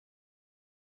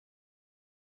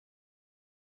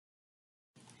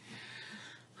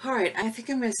All right, I think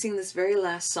I'm going to sing this very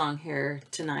last song here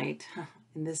tonight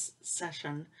in this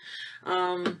session.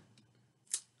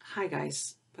 Hi,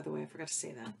 guys. By the way, I forgot to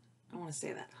say that. I want to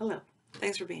say that. Hello.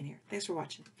 Thanks for being here. Thanks for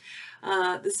watching.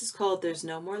 This is called There's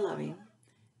No More Loving,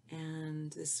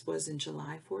 and this was in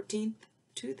July 14th,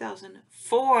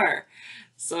 2004.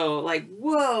 So, like,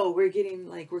 whoa, we're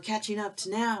catching up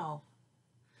to now.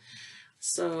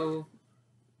 So,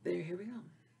 here we go.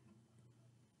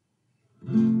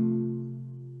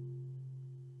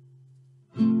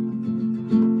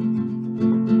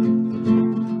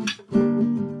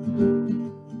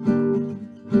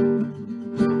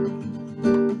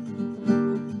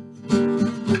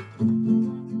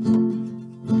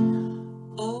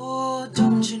 Oh,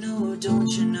 don't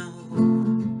you know,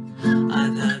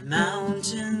 I've had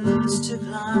mountains to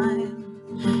climb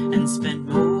and spent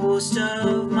most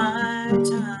of my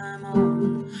time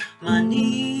on my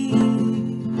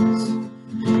knees.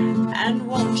 And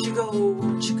won't you go,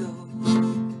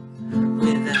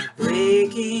 without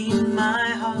breaking my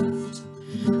heart?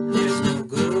 There's no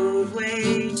good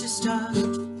way to start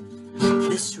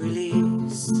this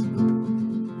release.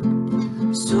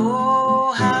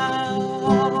 So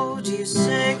how do you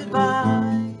say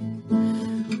goodbye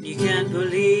when you can't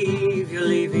believe you're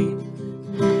leaving?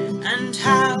 And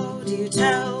how do you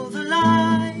tell the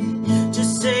lie to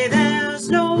say there's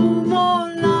no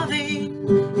more loving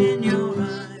in your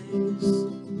eyes?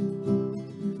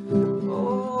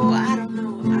 Oh, I don't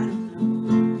know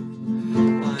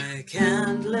why I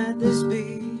can't let this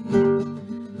be.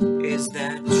 Is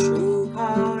that true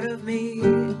part of me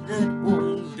that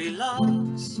won't be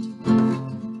lost?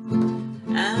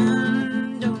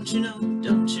 And don't you know,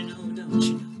 the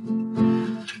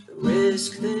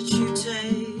risk that you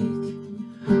take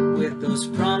with those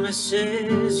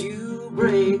promises you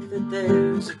break, that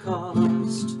there's a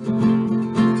cost.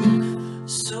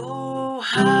 So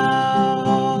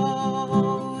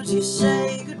how do you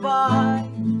say goodbye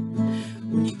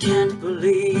when you can't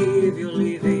believe you're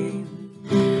leaving?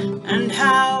 And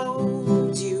how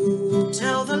do you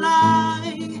tell the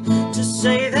lie to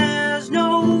say there's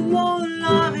no more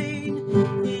loving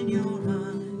in your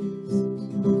eyes?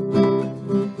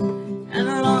 And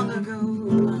long ago,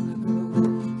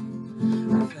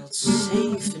 I felt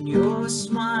safe in your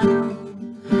smile,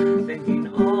 thinking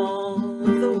all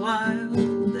the while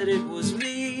that it was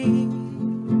me.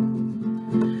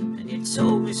 And you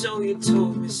told me so,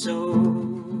 So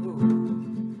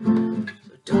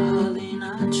darling,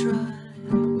 I tried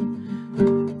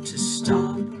to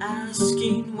stop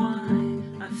asking why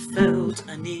I felt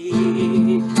a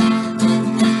need.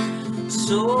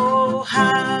 So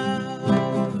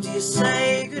how do you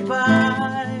say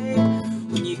goodbye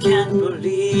when you can't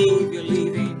believe you're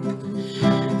leaving?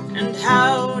 And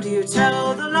how do you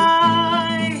tell the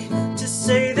lie to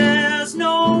say there's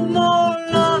no more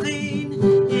loving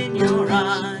in your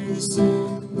eyes?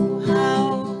 Oh,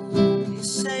 how do you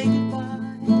say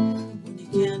goodbye when you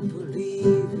can't believe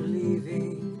you're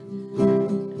leaving?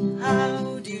 And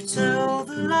how do you tell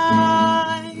the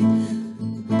lie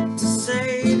to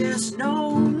say there's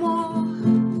no more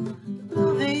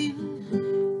loving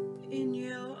in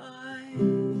your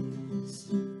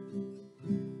eyes? Man,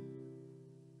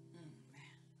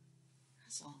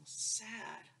 that's all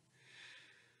sad.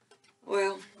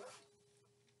 Well,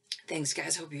 thanks,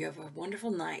 guys. Hope you have a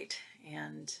wonderful night,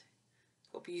 and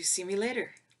hope you see me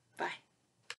later. Bye.